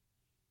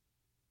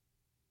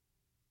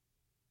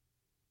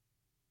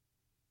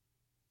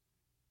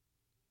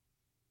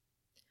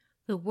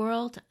The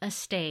World a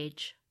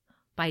Stage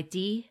by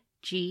D.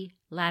 G.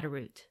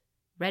 Latteroot.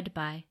 Read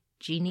by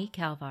Jeannie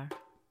Calvar.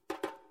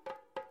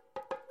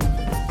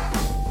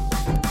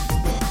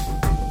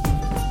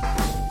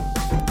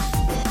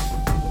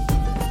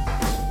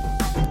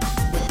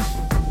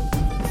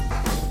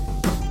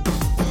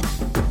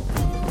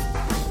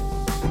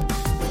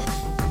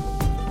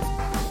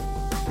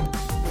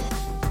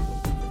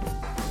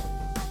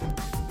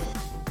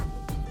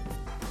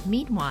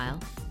 Meanwhile,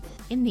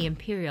 in the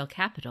imperial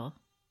capital,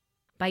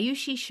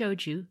 Bayushi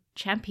Shoju,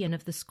 champion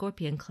of the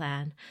Scorpion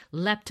clan,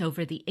 leapt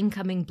over the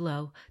incoming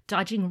blow,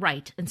 dodging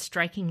right and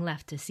striking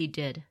left as he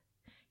did.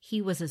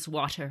 He was as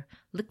water,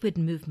 liquid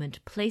movement,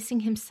 placing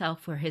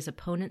himself where his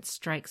opponent's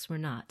strikes were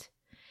not.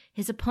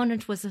 His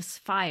opponent was as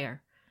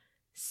fire,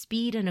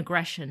 speed and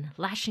aggression,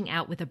 lashing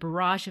out with a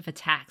barrage of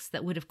attacks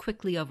that would have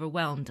quickly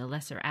overwhelmed a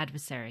lesser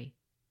adversary.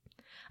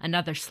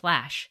 Another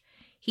slash.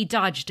 He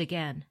dodged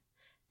again.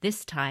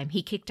 This time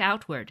he kicked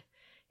outward,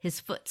 his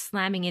foot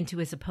slamming into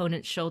his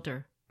opponent's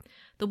shoulder.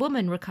 The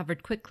woman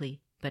recovered quickly,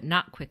 but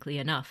not quickly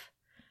enough.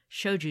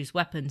 Shoju's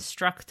weapon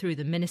struck through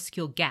the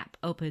minuscule gap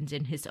opened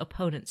in his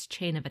opponent's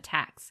chain of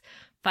attacks,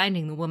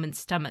 finding the woman's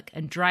stomach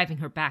and driving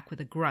her back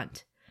with a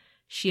grunt.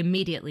 She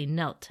immediately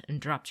knelt and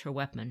dropped her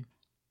weapon.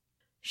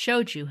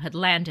 Shoju had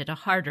landed a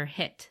harder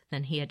hit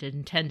than he had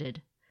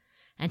intended,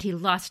 and he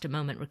lost a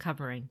moment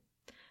recovering.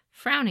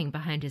 Frowning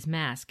behind his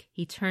mask,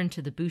 he turned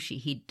to the bushi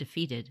he'd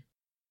defeated.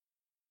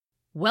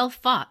 "Well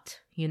fought,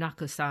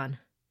 Yunako-san.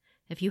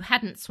 If you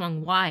hadn't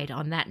swung wide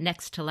on that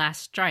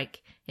next-to-last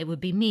strike, it would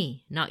be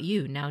me, not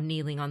you, now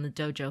kneeling on the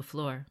dojo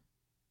floor."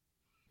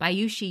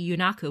 Bayushi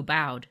Yunako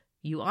bowed.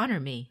 "You honor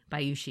me,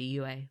 Bayushi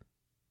Yue."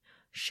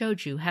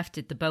 Shoju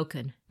hefted the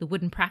bokken, the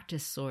wooden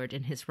practice sword,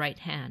 in his right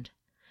hand.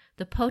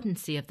 The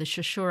potency of the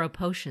Shoshoro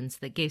potions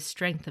that gave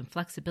strength and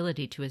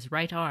flexibility to his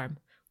right arm,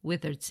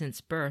 withered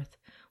since birth,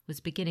 was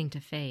beginning to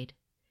fade.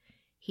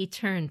 He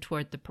turned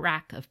toward the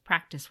rack of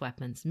practice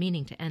weapons,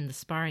 meaning to end the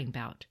sparring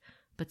bout,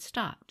 but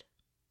stopped.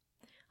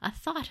 A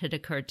thought had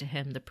occurred to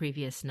him the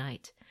previous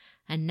night,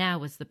 and now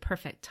was the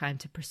perfect time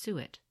to pursue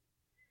it.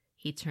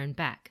 He turned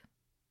back.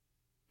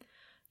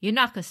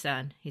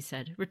 "Yunako-san," he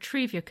said,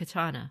 "retrieve your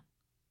katana."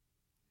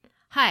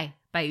 "Hi,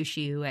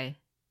 Bayushi Yue."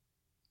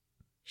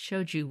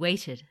 Shoju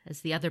waited as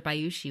the other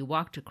Bayushi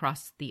walked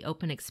across the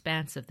open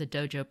expanse of the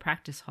dojo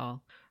practice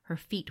hall, her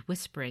feet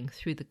whispering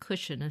through the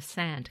cushion of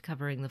sand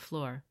covering the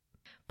floor.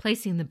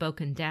 Placing the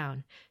bokken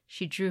down,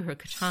 she drew her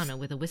katana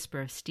with a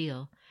whisper of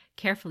steel,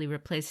 carefully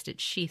replaced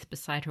its sheath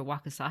beside her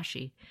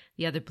wakizashi,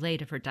 the other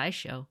blade of her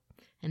daisho,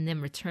 and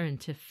then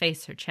returned to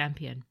face her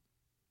champion.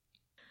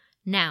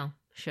 "Now,"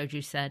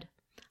 Shoju said,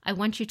 "I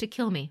want you to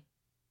kill me."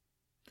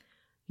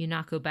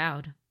 Yunako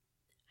bowed.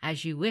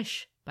 "As you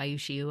wish,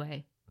 Bayushi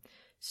Yue."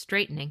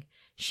 Straightening,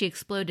 she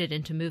exploded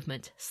into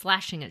movement,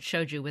 slashing at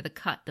Shoju with a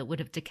cut that would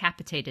have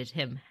decapitated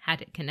him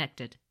had it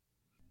connected.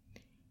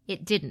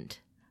 It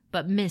didn't,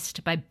 but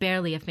missed by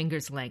barely a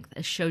finger's length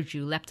as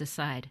Shoju leapt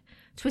aside.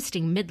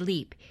 Twisting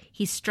mid-leap,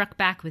 he struck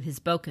back with his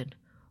bokken.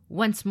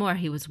 Once more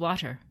he was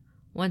water.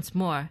 Once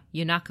more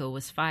Yunako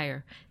was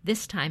fire.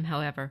 This time,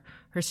 however,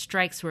 her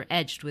strikes were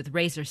edged with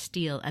razor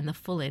steel and the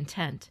full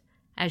intent,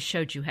 as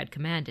Shoju had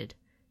commanded,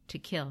 to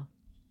kill.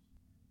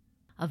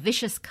 A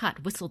vicious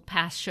cut whistled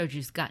past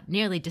Shoju's gut,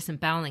 nearly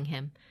disemboweling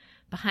him.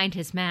 Behind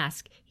his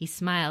mask, he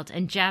smiled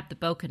and jabbed the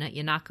bokken at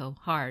Yunako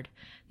hard.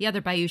 The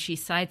other Bayushi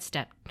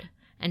sidestepped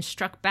and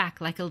struck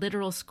back like a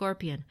literal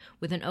scorpion,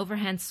 with an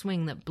overhand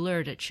swing that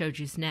blurred at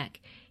Shoju's neck.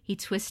 He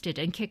twisted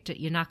and kicked at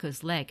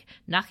Yunako's leg,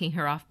 knocking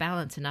her off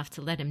balance enough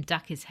to let him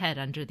duck his head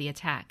under the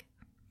attack.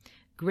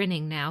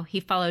 Grinning now,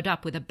 he followed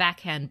up with a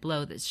backhand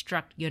blow that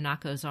struck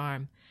Yunako's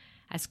arm.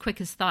 As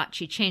quick as thought,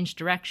 she changed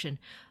direction,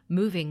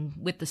 moving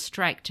with the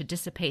strike to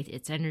dissipate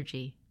its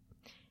energy.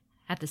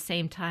 At the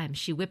same time,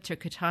 she whipped her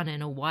katana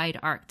in a wide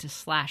arc to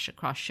slash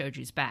across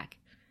Shoju's back.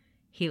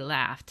 He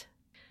laughed.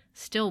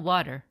 Still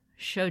water,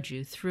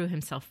 Shoju threw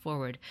himself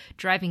forward,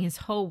 driving his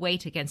whole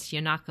weight against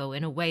Yunako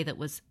in a way that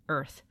was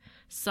earth,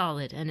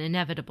 solid and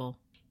inevitable.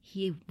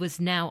 He was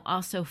now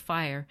also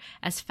fire,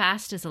 as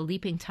fast as a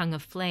leaping tongue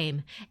of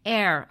flame,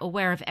 air,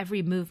 aware of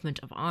every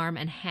movement of arm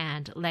and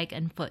hand, leg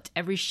and foot,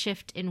 every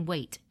shift in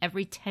weight,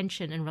 every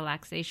tension and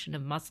relaxation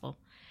of muscle,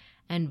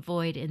 and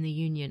void in the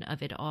union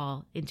of it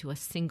all into a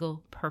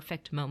single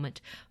perfect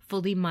moment,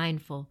 fully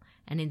mindful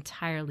and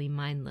entirely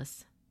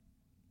mindless.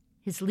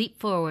 His leap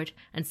forward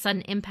and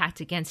sudden impact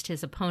against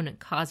his opponent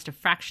caused a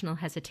fractional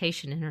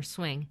hesitation in her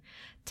swing,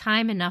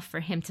 time enough for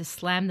him to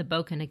slam the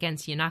bokken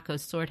against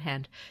Yunako's sword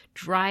hand,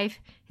 drive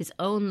his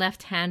own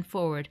left hand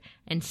forward,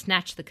 and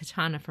snatch the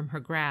katana from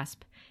her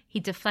grasp. He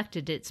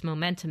deflected its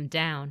momentum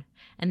down,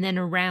 and then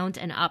around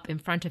and up in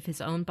front of his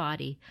own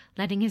body,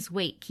 letting his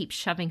weight keep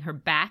shoving her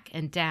back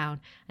and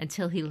down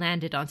until he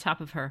landed on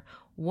top of her,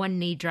 one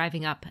knee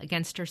driving up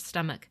against her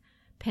stomach,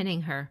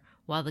 pinning her,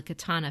 while the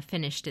katana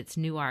finished its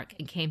new arc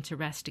and came to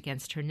rest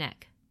against her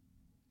neck.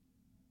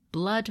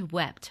 Blood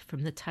wept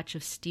from the touch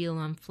of steel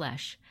on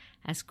flesh,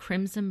 as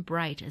crimson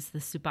bright as the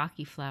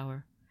tsubaki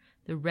flower,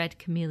 the red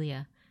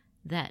camellia,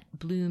 that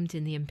bloomed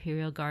in the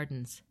imperial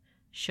gardens.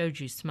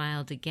 Shoju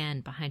smiled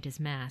again behind his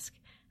mask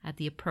at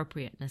the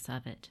appropriateness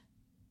of it.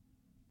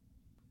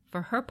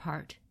 For her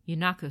part,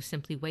 Yunako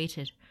simply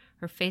waited,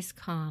 her face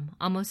calm,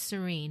 almost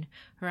serene,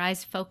 her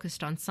eyes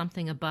focused on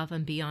something above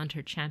and beyond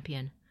her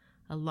champion.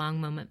 A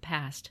long moment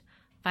passed.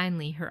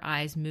 Finally, her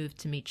eyes moved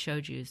to meet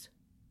Shoju's.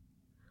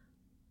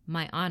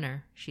 "My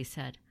honor," she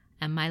said,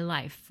 "and my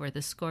life for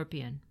the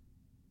Scorpion."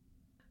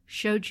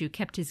 Shoju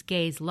kept his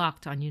gaze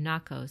locked on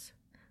Yunako's.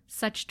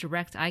 Such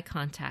direct eye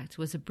contact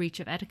was a breach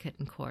of etiquette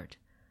in court.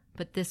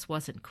 But this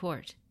wasn't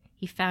court.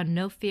 He found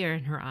no fear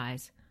in her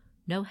eyes,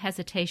 no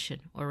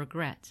hesitation or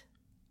regret.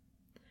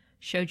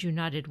 Shoju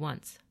nodded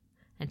once,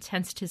 and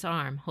tensed his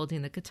arm,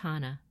 holding the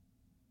katana.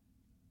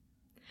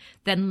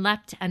 Then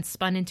leapt and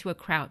spun into a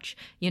crouch,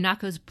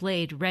 Yunako's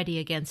blade ready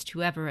against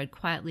whoever had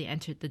quietly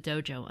entered the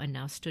dojo and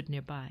now stood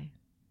nearby.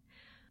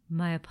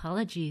 "My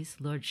apologies,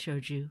 Lord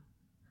Shoju,"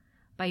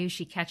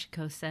 Bayushi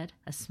Kachiko said,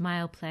 a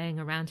smile playing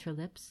around her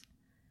lips.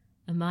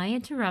 "Am I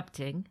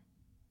interrupting?"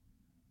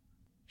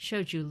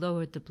 Shoju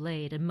lowered the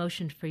blade and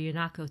motioned for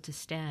Yunako to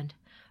stand.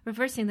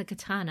 Reversing the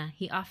katana,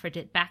 he offered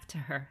it back to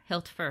her,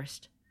 hilt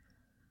first.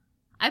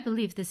 "I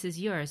believe this is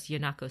yours,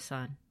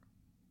 Yunako-san."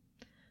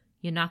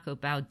 Yunako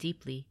bowed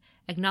deeply,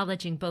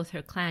 acknowledging both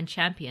her clan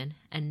champion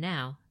and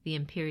now the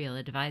imperial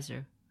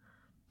advisor.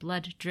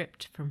 Blood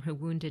dripped from her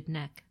wounded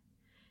neck.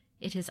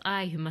 "It is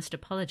I who must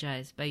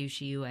apologize,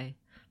 Bayushi Ue,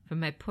 for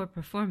my poor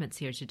performance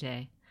here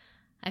today.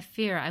 I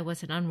fear I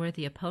was an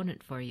unworthy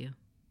opponent for you."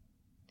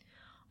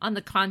 "On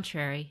the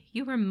contrary,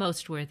 you were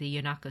most worthy,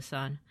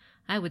 Yunako-san.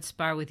 I would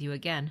spar with you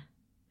again.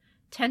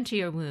 Tend to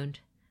your wound,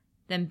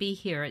 then be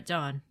here at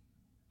dawn."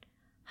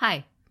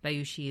 "Hi,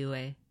 Bayushi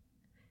Ue."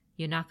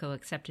 Yunako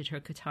accepted her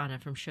katana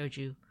from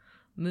Shoju,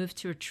 moved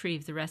to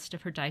retrieve the rest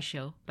of her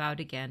daisho, bowed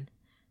again,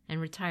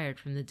 and retired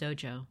from the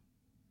dojo.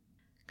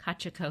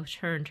 Kachiko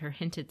turned her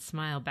hinted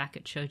smile back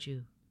at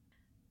Shoju.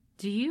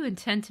 "Do you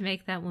intend to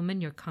make that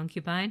woman your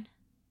concubine?"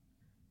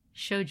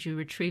 Shoju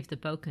retrieved the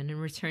bokken and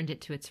returned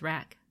it to its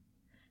rack.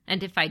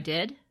 "And if I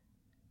did?"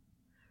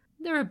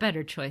 "There are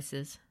better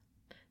choices.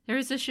 There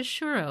is a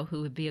Shishuro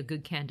who would be a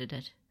good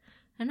candidate,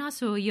 and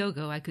also a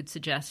Yogo I could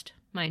suggest.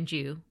 Mind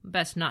you,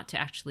 best not to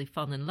actually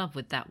fall in love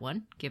with that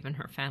one, given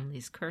her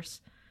family's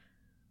curse."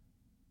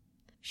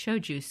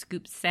 Shoju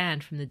scooped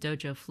sand from the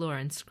dojo floor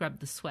and scrubbed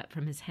the sweat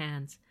from his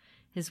hands.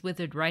 His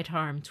withered right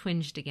arm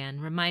twinged again,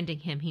 reminding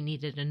him he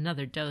needed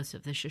another dose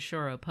of the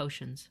Shishuro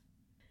potions.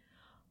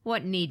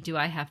 "What need do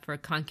I have for a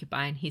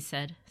concubine," he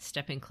said,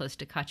 stepping close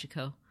to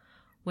Kachiko,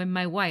 "when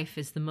my wife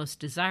is the most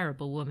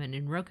desirable woman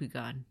in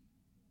Rokugan?"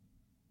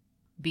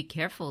 "Be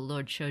careful,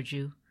 Lord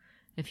Shoju.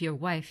 If your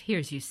wife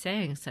hears you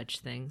saying such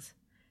things,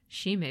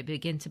 she may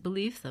begin to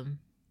believe them."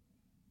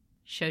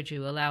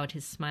 Shoju allowed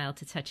his smile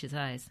to touch his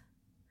eyes.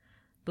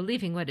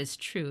 "Believing what is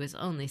true is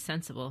only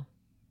sensible."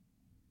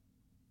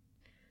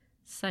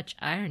 Such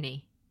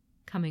irony,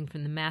 coming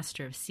from the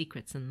master of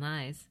secrets and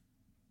lies.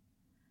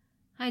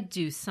 "I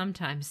do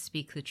sometimes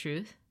speak the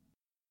truth."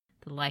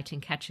 The light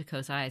in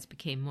Kachiko's eyes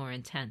became more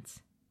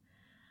intense.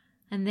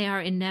 "And they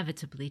are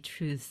inevitably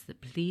truths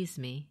that please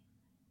me."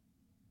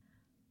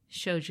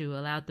 Shoju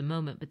allowed the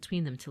moment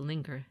between them to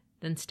linger,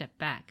 then stepped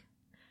back.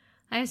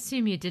 "I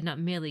assume you did not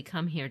merely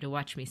come here to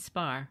watch me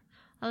spar.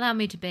 Allow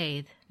me to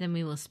bathe, then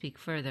we will speak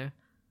further.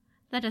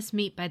 Let us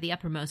meet by the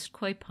uppermost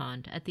koi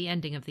pond at the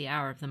ending of the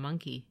Hour of the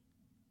Monkey."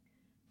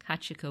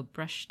 Kachiko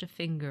brushed a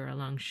finger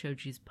along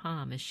Shoju's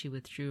palm as she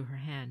withdrew her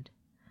hand.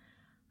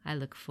 "I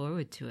look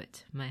forward to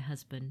it, my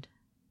husband."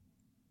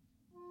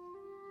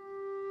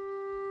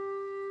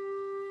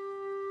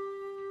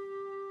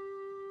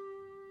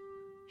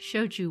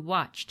 Shoju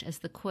watched as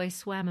the koi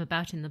swam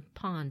about in the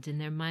pond in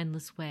their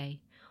mindless way,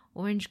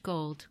 orange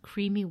gold,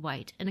 creamy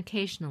white, and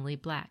occasionally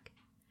black.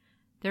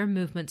 Their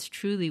movements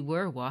truly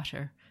were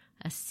water,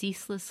 a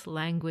ceaseless,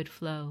 languid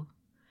flow.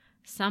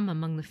 Some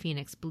among the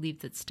phoenix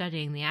believed that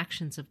studying the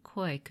actions of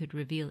koi could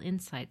reveal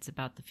insights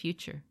about the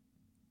future.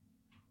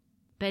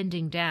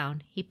 Bending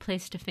down, he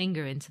placed a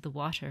finger into the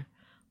water,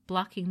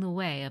 blocking the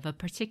way of a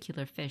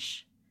particular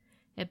fish.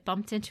 It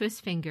bumped into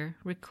his finger,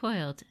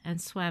 recoiled, and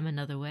swam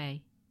another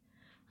way.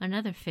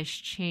 Another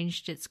fish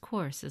changed its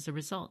course as a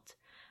result,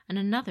 and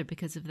another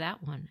because of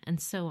that one,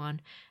 and so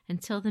on,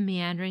 until the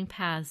meandering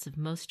paths of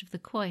most of the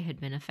koi had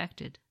been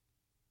affected.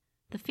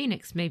 The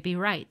phoenix may be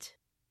right,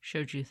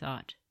 Shoju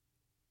thought.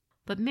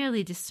 But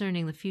merely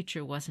discerning the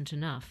future wasn't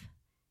enough.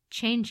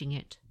 Changing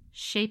it,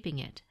 shaping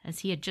it, as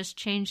he had just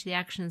changed the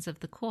actions of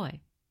the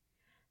koi.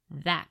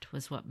 That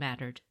was what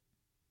mattered.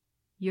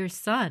 "Your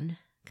son,"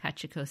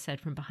 Kachiko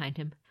said from behind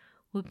him,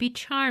 "would be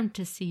charmed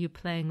to see you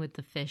playing with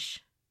the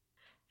fish."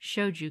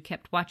 Shoju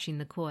kept watching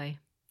the koi.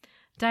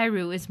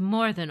 Dairu is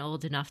more than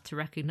old enough to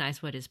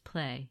recognize what is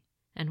play,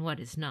 and what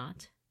is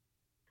not.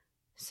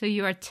 "So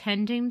you are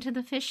tending to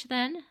the fish,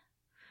 then?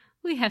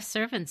 We have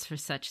servants for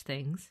such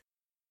things."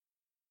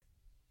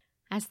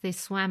 As they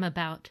swam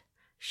about,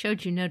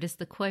 Shoju noticed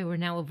the koi were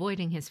now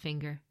avoiding his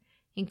finger,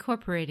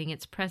 incorporating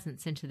its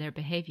presence into their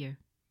behavior.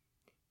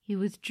 He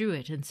withdrew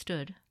it and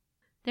stood.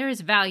 There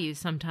is value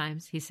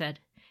sometimes, he said,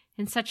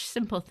 in such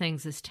simple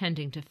things as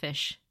tending to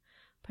fish,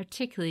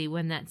 particularly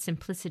when that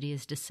simplicity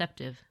is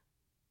deceptive.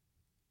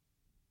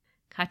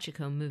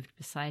 Kachiko moved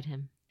beside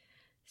him.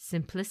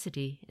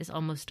 Simplicity is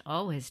almost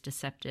always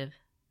deceptive.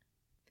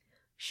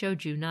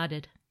 Shoju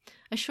nodded.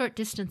 A short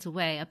distance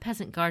away, a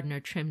peasant gardener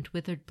trimmed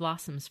withered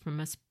blossoms from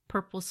a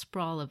purple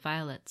sprawl of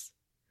violets.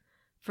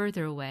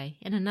 Further away,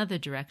 in another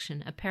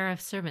direction, a pair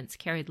of servants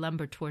carried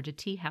lumber toward a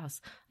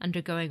tea-house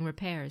undergoing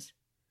repairs,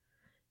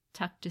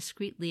 tucked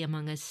discreetly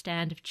among a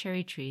stand of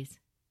cherry trees.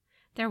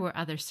 There were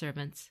other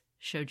servants,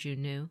 Shoju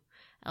knew,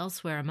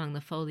 elsewhere among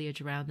the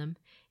foliage around them,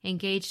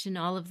 engaged in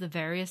all of the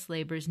various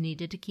labors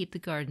needed to keep the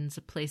gardens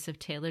a place of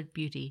tailored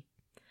beauty.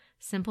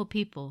 Simple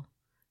people,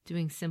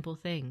 doing simple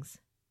things.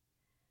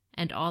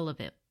 And all of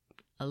it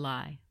a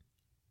lie.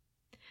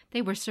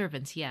 They were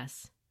servants,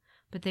 yes,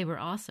 but they were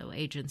also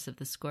agents of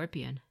the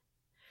Scorpion.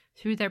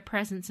 Through their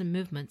presence and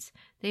movements,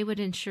 they would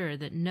ensure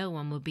that no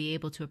one would be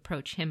able to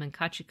approach him and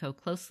Kachiko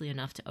closely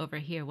enough to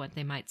overhear what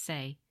they might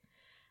say.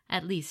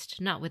 At least,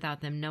 not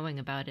without them knowing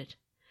about it.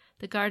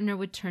 The gardener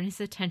would turn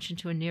his attention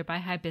to a nearby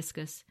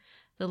hibiscus,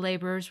 the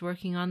laborers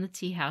working on the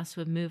tea-house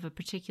would move a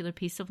particular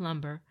piece of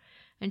lumber,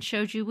 and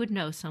Shoju would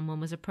know someone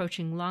was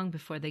approaching long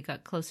before they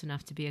got close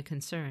enough to be a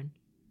concern.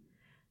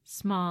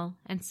 Small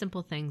and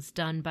simple things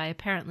done by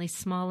apparently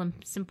small and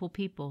simple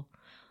people,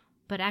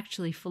 but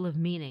actually full of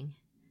meaning.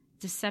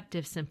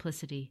 Deceptive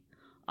simplicity,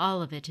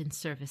 all of it in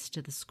service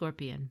to the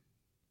Scorpion.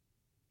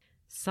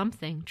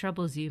 "Something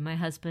troubles you, my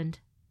husband,"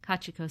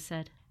 Kachiko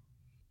said.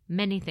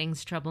 "Many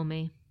things trouble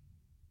me.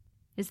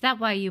 Is that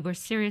why you were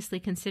seriously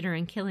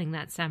considering killing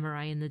that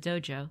samurai in the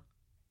dojo?"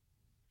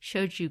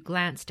 Shoju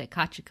glanced at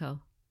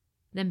Kachiko,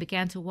 then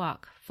began to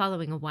walk,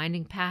 following a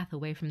winding path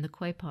away from the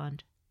koi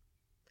pond.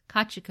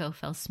 Kachiko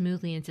fell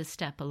smoothly into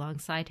step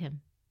alongside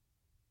him.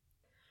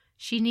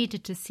 "She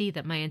needed to see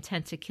that my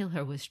intent to kill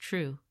her was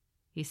true,"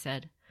 he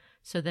said,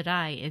 "so that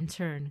I, in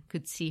turn,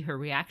 could see her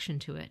reaction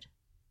to it."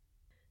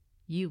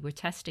 "You were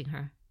testing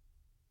her."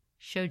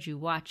 Shoju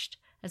watched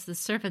as the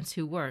servants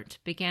who weren't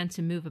began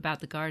to move about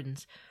the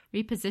gardens,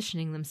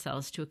 repositioning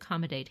themselves to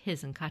accommodate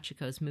his and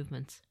Kachiko's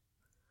movements.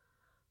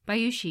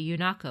 Bayushi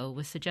Yunako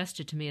was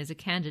suggested to me as a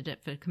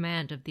candidate for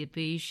command of the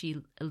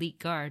Bayushi Elite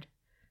Guard.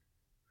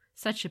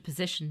 Such a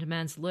position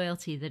demands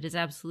loyalty that is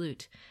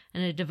absolute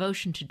and a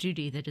devotion to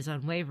duty that is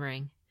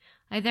unwavering.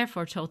 I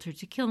therefore told her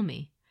to kill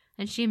me,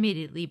 and she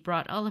immediately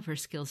brought all of her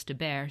skills to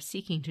bear,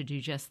 seeking to do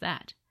just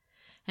that.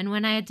 And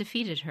when I had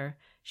defeated her,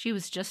 she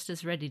was just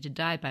as ready to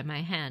die by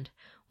my hand,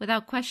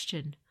 without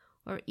question,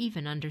 or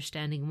even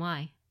understanding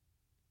why.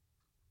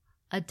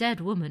 A dead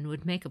woman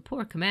would make a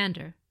poor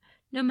commander,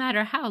 no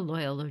matter how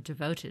loyal or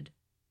devoted.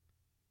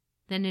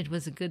 "Then it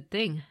was a good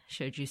thing,"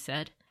 Shoju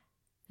said,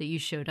 "that you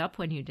showed up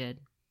when you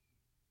did."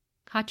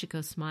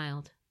 Kachiko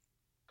smiled.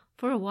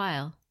 For a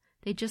while,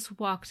 they just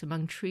walked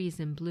among trees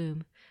in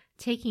bloom,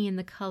 taking in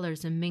the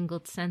colors and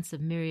mingled scents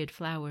of myriad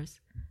flowers.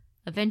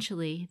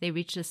 Eventually, they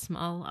reached a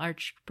small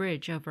arched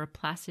bridge over a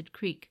placid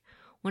creek,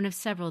 one of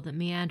several that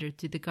meandered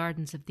through the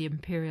gardens of the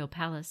imperial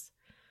palace.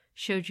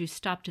 Shoju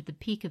stopped at the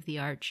peak of the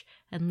arch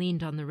and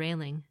leaned on the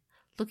railing,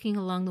 looking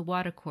along the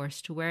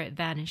watercourse to where it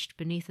vanished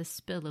beneath a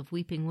spill of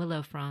weeping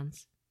willow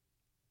fronds.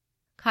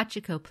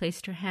 Kachiko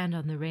placed her hand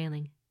on the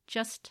railing,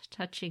 just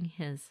touching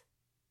his.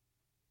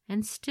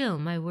 "And still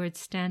my words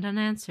stand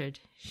unanswered,"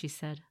 she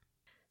said.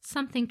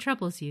 "Something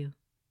troubles you.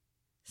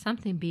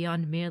 Something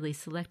beyond merely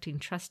selecting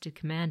trusted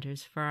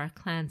commanders for our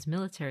clan's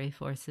military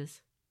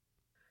forces."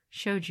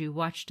 Shoju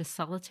watched a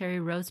solitary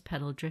rose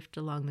petal drift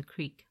along the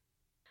creek.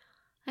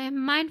 "I am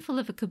mindful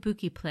of a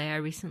kabuki play I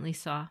recently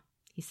saw,"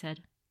 he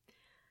said.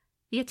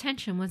 "The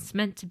attention was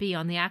meant to be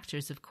on the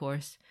actors, of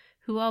course,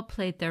 who all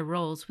played their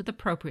roles with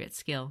appropriate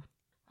skill.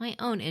 My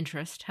own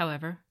interest,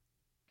 however,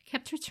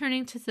 kept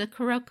returning to the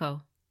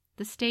Kuroko,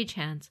 the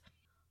stagehands,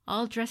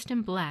 all dressed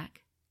in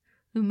black,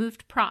 who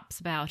moved props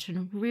about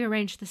and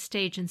rearranged the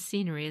stage and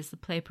scenery as the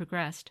play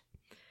progressed.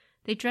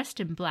 They dressed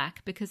in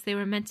black because they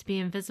were meant to be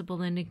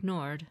invisible and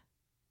ignored."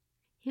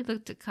 He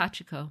looked at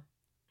Kachiko.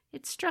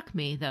 "It struck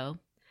me, though,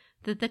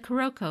 that the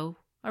Kuroko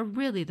are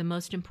really the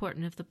most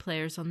important of the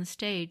players on the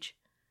stage.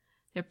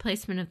 Their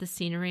placement of the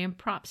scenery and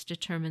props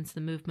determines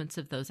the movements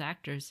of those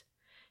actors.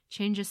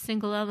 Change a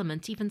single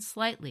element even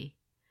slightly,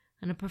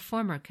 and a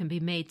performer can be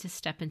made to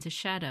step into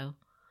shadow,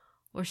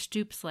 or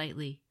stoop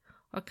slightly,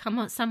 or come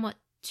out somewhat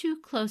too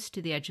close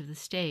to the edge of the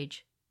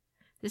stage.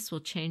 This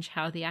will change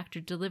how the actor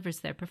delivers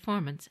their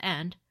performance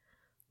and,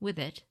 with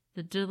it,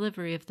 the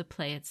delivery of the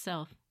play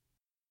itself."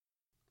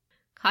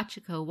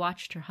 Kachiko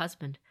watched her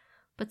husband,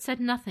 but said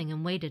nothing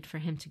and waited for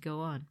him to go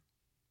on.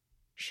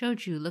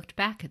 Shoju looked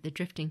back at the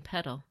drifting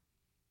petal.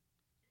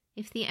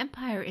 "If the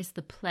Empire is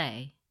the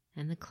play,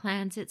 and the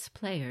clans its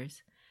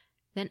players,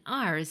 then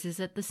ours is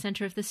at the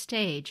center of the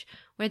stage,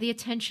 where the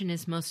attention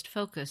is most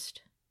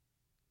focused."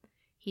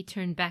 He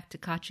turned back to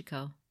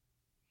Kachiko.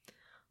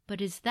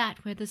 "But is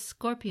that where the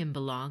Scorpion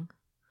belong?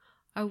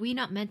 Are we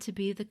not meant to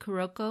be the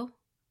Kuroko,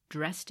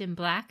 dressed in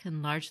black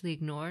and largely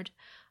ignored,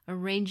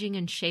 arranging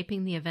and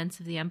shaping the events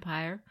of the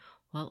Empire,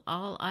 while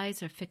all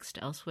eyes are fixed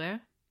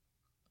elsewhere?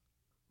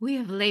 We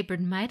have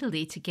labored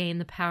mightily to gain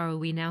the power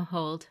we now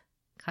hold,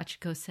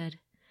 Kachiko said.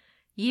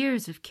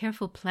 Years of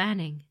careful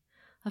planning,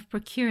 of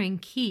procuring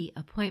key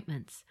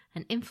appointments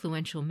and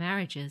influential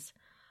marriages,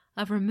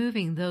 of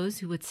removing those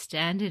who would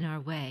stand in our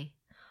way.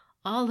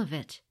 All of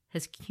it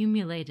has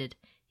accumulated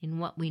in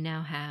what we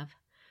now have.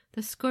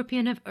 The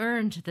Scorpion have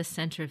earned the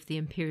center of the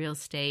imperial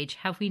stage,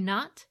 have we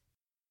not?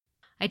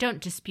 I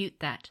don't dispute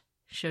that,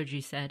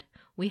 Shoju said.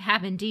 We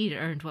have indeed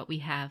earned what we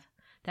have.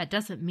 That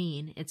doesn't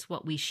mean it's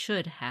what we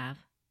should have.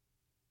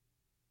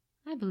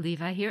 I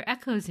believe I hear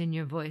echoes in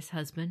your voice,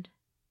 husband.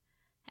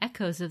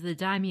 Echoes of the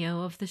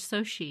daimyo of the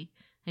Soshi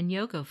and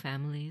Yogo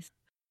families.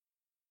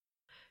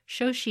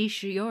 Shoshi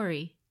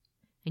Shiori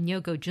and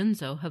Yogo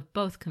Junzo have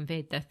both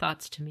conveyed their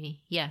thoughts to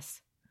me,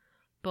 yes.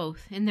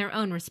 Both, in their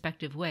own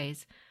respective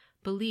ways,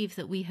 believe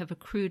that we have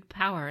accrued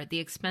power at the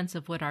expense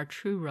of what our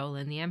true role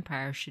in the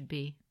empire should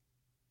be.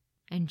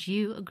 And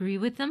you agree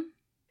with them?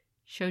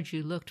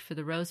 Shoju looked for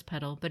the rose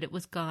petal, but it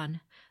was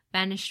gone,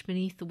 vanished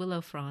beneath the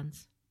willow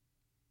fronds.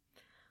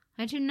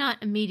 I do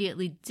not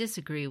immediately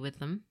disagree with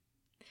them.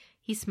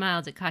 He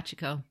smiled at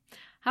Kachiko.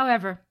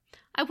 However,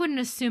 I wouldn't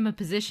assume a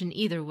position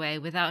either way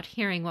without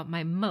hearing what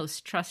my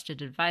most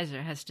trusted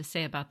advisor has to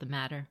say about the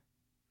matter.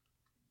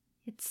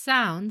 It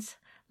sounds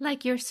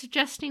like you're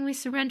suggesting we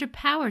surrender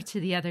power to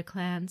the other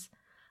clans,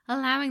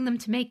 allowing them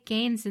to make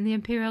gains in the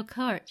imperial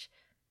court.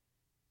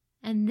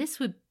 And this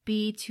would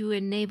be to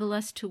enable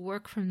us to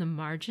work from the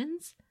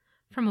margins,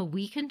 from a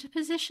weakened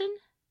position?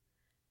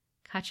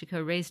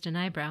 Kachiko raised an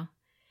eyebrow.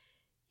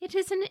 It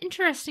is an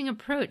interesting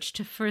approach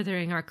to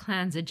furthering our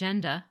clan's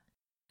agenda.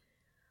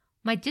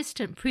 My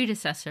distant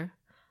predecessor,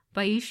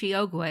 Bayushi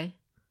Ogwe,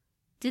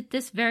 did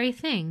this very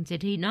thing,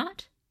 did he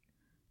not?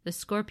 The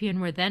Scorpion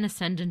were then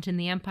ascendant in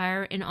the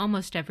empire in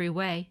almost every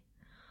way.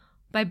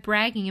 By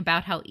bragging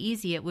about how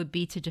easy it would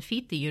be to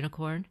defeat the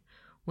Unicorn,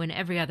 when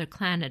every other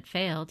clan had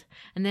failed,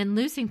 and then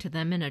losing to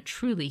them in a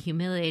truly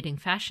humiliating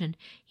fashion,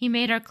 he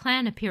made our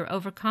clan appear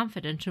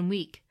overconfident and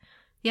weak.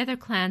 The other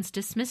clans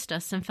dismissed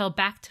us and fell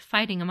back to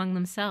fighting among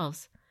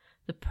themselves,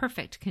 the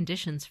perfect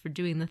conditions for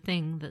doing the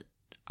thing that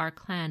our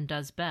clan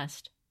does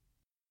best.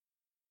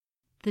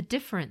 The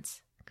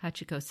difference,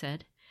 Kachiko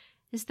said,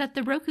 is that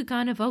the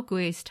Rokugan of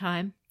Ogwe's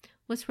time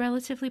was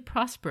relatively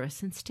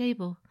prosperous and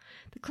stable.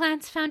 The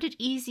clans found it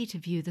easy to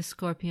view the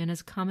Scorpion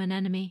as a common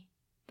enemy.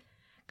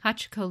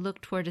 Kachiko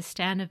looked toward a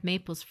stand of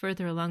maples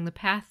further along the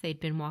path they'd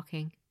been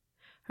walking.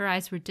 Her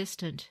eyes were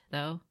distant,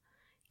 though,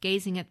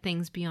 gazing at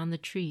things beyond the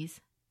trees.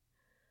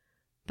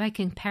 By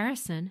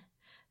comparison,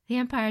 the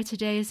empire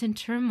today is in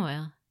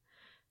turmoil.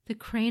 The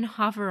crane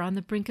hover on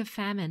the brink of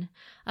famine,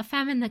 a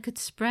famine that could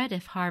spread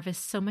if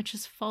harvests so much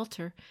as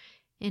falter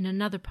in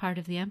another part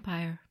of the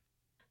empire.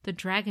 The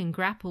dragon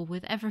grapple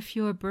with ever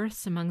fewer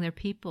births among their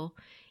people,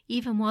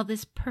 even while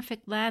this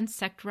perfect land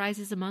sect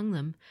rises among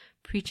them,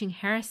 preaching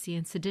heresy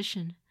and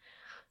sedition.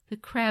 The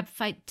crab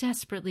fight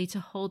desperately to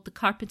hold the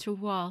carpenter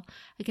wall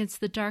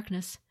against the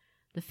darkness.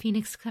 The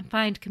phoenix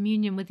find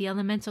communion with the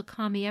elemental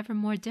kami ever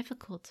more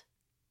difficult.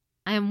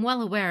 I am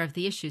well aware of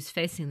the issues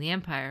facing the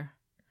empire,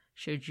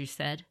 Shoju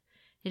said.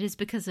 It is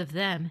because of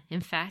them,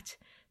 in fact,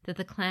 that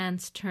the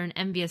clans turn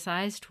envious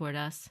eyes toward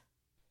us.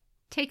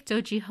 Take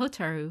Doji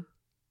Hotaru.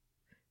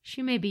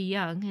 She may be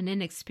young and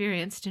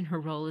inexperienced in her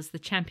role as the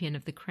champion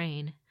of the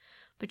crane,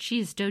 but she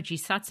is Doji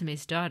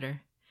Satsume's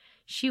daughter.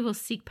 She will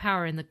seek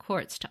power in the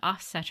courts to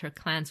offset her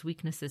clan's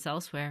weaknesses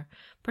elsewhere,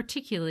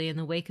 particularly in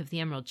the wake of the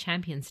Emerald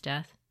Champion's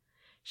death.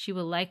 She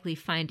will likely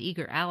find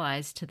eager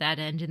allies to that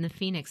end in the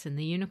Phoenix and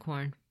the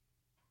Unicorn.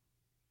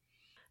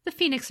 The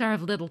Phoenix are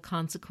of little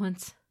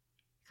consequence,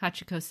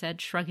 Kachiko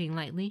said, shrugging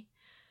lightly,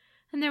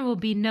 and there will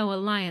be no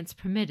alliance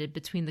permitted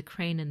between the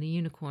crane and the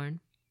Unicorn.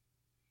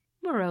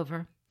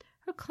 Moreover,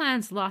 her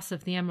clan's loss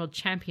of the Emerald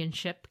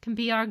Championship can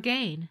be our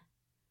gain.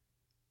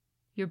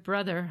 Your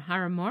brother,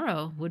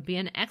 Haramoro, would be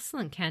an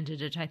excellent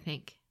candidate, I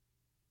think.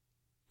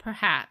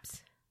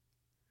 Perhaps.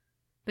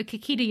 But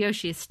Kikita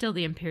Yoshi is still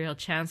the Imperial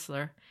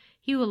Chancellor.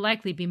 He will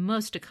likely be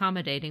most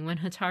accommodating when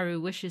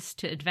Hotaru wishes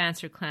to advance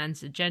her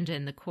clan's agenda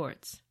in the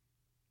courts.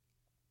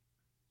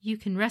 You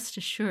can rest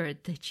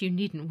assured that you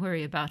needn't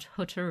worry about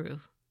Hotaru.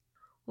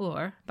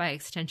 Or, by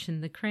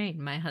extension, the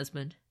crane, my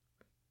husband.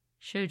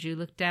 Shoju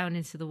looked down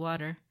into the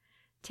water,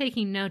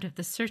 taking note of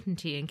the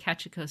certainty in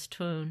Kachiko's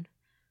tone.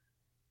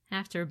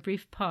 After a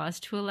brief pause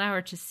to allow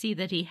her to see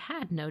that he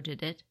had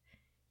noted it,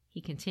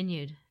 he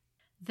continued.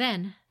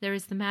 Then there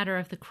is the matter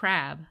of the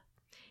crab.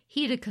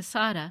 Hida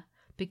Kasada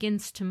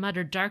begins to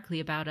mutter darkly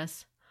about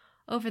us,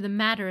 over the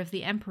matter of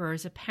the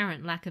Emperor's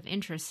apparent lack of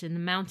interest in the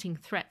mounting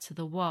threat to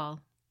the wall.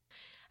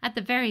 At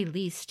the very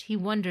least, he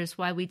wonders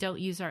why we don't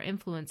use our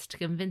influence to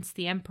convince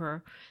the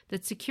Emperor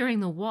that securing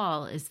the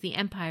wall is the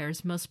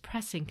Empire's most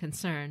pressing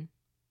concern.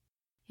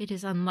 It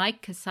is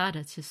unlike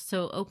Kasada to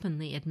so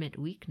openly admit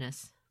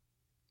weakness.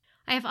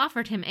 I have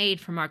offered him aid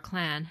from our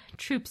clan,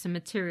 troops and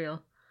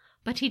material,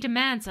 but he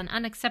demands an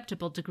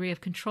unacceptable degree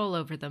of control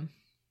over them.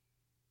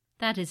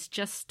 That is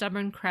just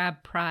stubborn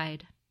crab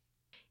pride.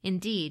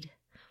 Indeed,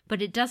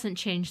 But it doesn't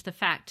change the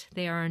fact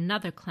they are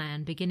another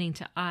clan beginning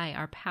to eye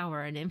our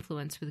power and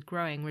influence with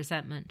growing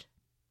resentment.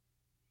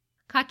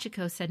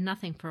 Kachiko said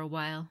nothing for a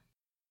while.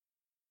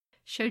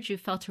 Shoju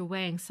felt her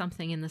weighing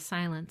something in the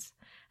silence,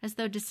 as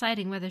though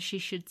deciding whether she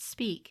should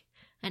speak,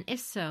 and if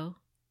so,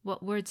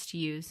 what words to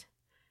use.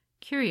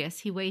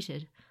 Curious, he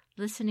waited,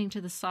 listening to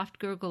the soft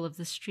gurgle of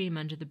the stream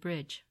under the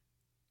bridge.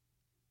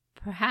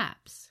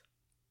 "Perhaps,"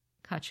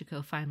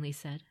 Kachiko finally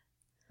said,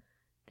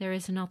 "there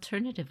is an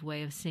alternative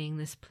way of seeing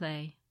this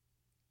play."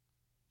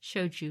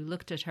 Shoju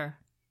looked at her.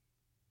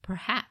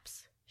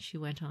 "Perhaps," she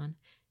went on,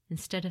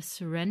 "instead of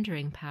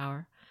surrendering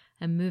power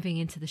and moving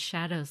into the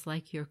shadows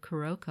like your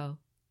Kuroko,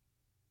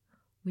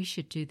 we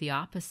should do the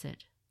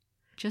opposite.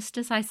 Just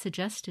as I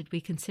suggested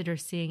we consider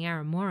seeing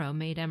Aramoro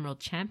made Emerald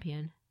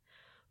Champion,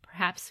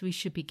 perhaps we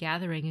should be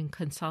gathering and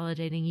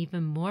consolidating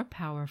even more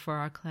power for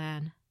our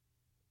clan."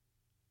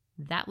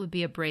 "That would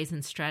be a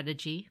brazen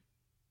strategy."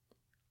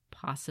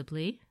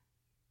 "Possibly.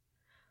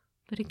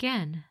 But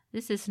again,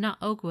 this is not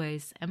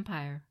Ogue's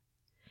empire.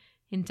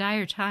 In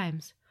dire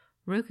times,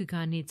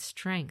 Rokugan needs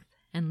strength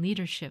and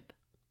leadership.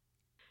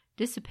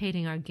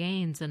 Dissipating our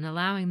gains and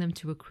allowing them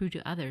to accrue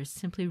to others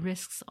simply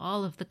risks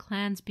all of the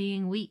clans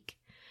being weak,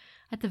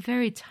 at the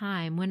very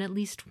time when at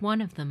least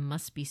one of them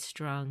must be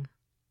strong.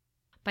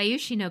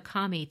 Bayushi no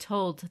Kami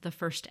told the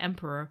first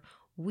emperor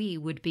we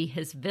would be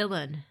his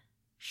villain,"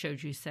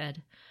 Shoju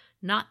said,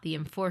 "not the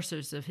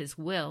enforcers of his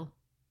will."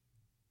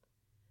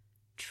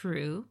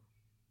 "True.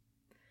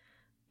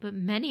 But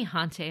many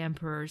Hantei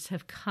emperors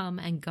have come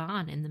and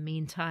gone in the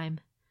meantime.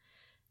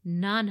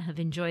 None have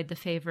enjoyed the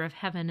favor of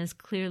heaven as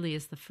clearly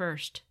as the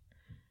first.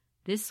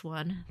 This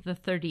one, the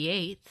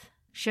 38th,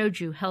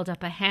 Shoju held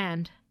up a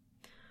hand.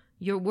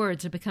 "Your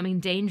words are becoming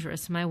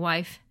dangerous, my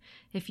wife,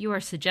 if you are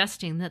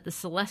suggesting that the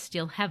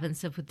celestial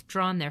heavens have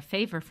withdrawn their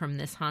favor from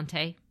this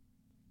Hantei."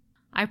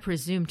 "I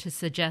presume to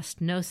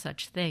suggest no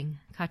such thing,"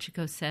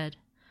 Kachiko said.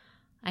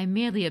 "I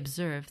merely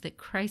observe that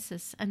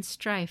crisis and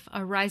strife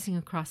are rising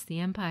across the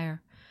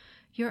empire.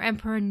 Your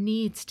emperor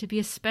needs to be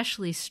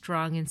especially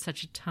strong in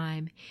such a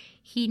time.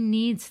 He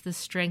needs the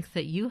strength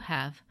that you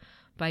have,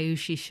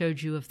 Bayushi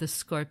Shoju of the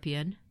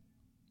Scorpion."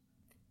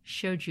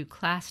 Shoju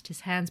clasped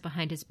his hands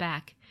behind his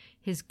back,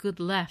 his good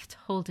left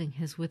holding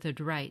his withered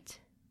right.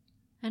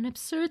 "An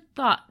absurd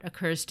thought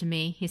occurs to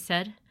me," he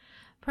said.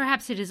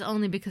 "Perhaps it is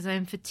only because I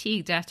am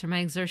fatigued after my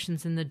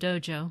exertions in the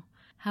dojo.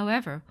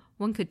 However,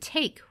 one could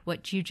take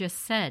what you just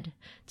said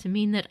to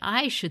mean that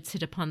I should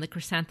sit upon the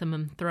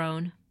chrysanthemum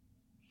throne."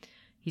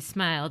 He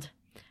smiled.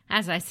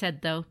 "As I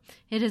said, though,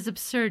 it is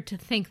absurd to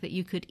think that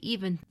you could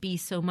even be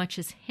so much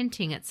as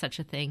hinting at such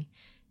a thing,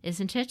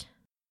 isn't it?"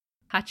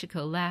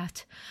 Kachiko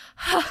laughed.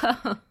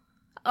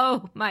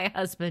 "Oh, my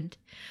husband,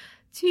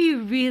 do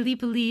you really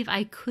believe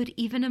I could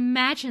even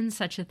imagine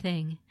such a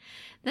thing?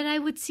 That I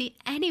would see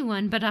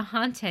anyone but a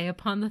Hantei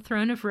upon the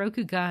throne of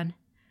Rokugan?"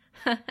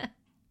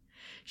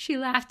 She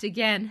laughed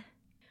again.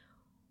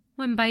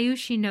 "When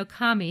Bayushi no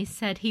Kami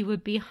said he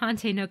would be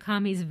Hantei no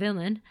Kami's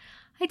villain,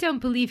 I don't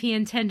believe he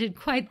intended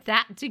quite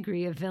that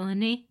degree of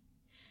villainy.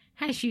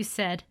 As you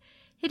said,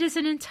 it is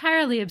an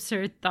entirely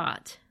absurd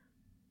thought."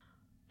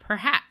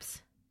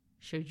 "Perhaps,"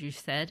 Shoju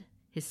said,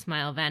 his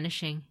smile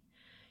vanishing.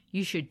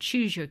 "You should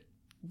choose your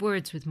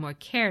words with more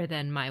care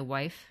then, my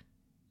wife."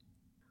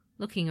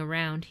 Looking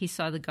around, he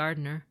saw the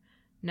gardener,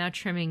 now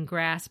trimming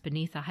grass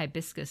beneath a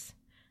hibiscus,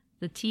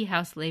 the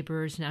tea-house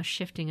laborers now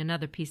shifting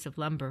another piece of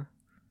lumber.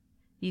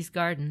 These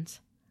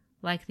gardens,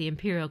 like the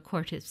imperial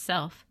court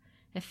itself,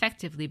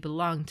 effectively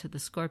belonged to the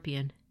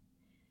Scorpion.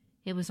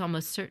 It was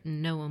almost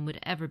certain no one would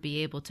ever be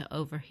able to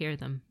overhear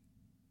them.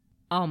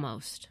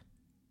 Almost.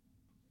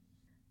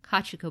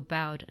 Kachiko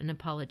bowed an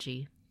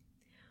apology.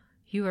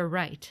 "You are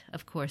right,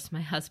 of course,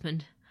 my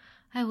husband.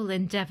 I will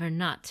endeavor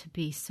not to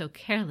be so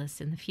careless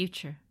in the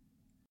future."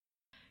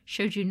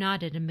 Shoju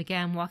nodded and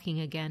began walking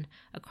again,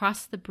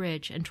 across the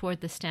bridge and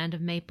toward the stand of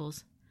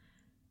maples.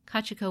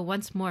 Kachiko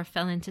once more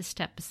fell into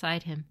step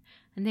beside him,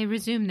 and they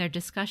resumed their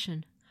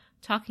discussion,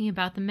 talking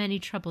about the many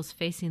troubles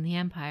facing the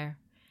empire,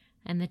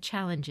 and the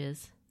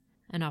challenges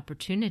and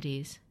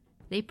opportunities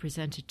they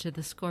presented to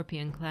the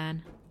Scorpion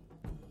clan.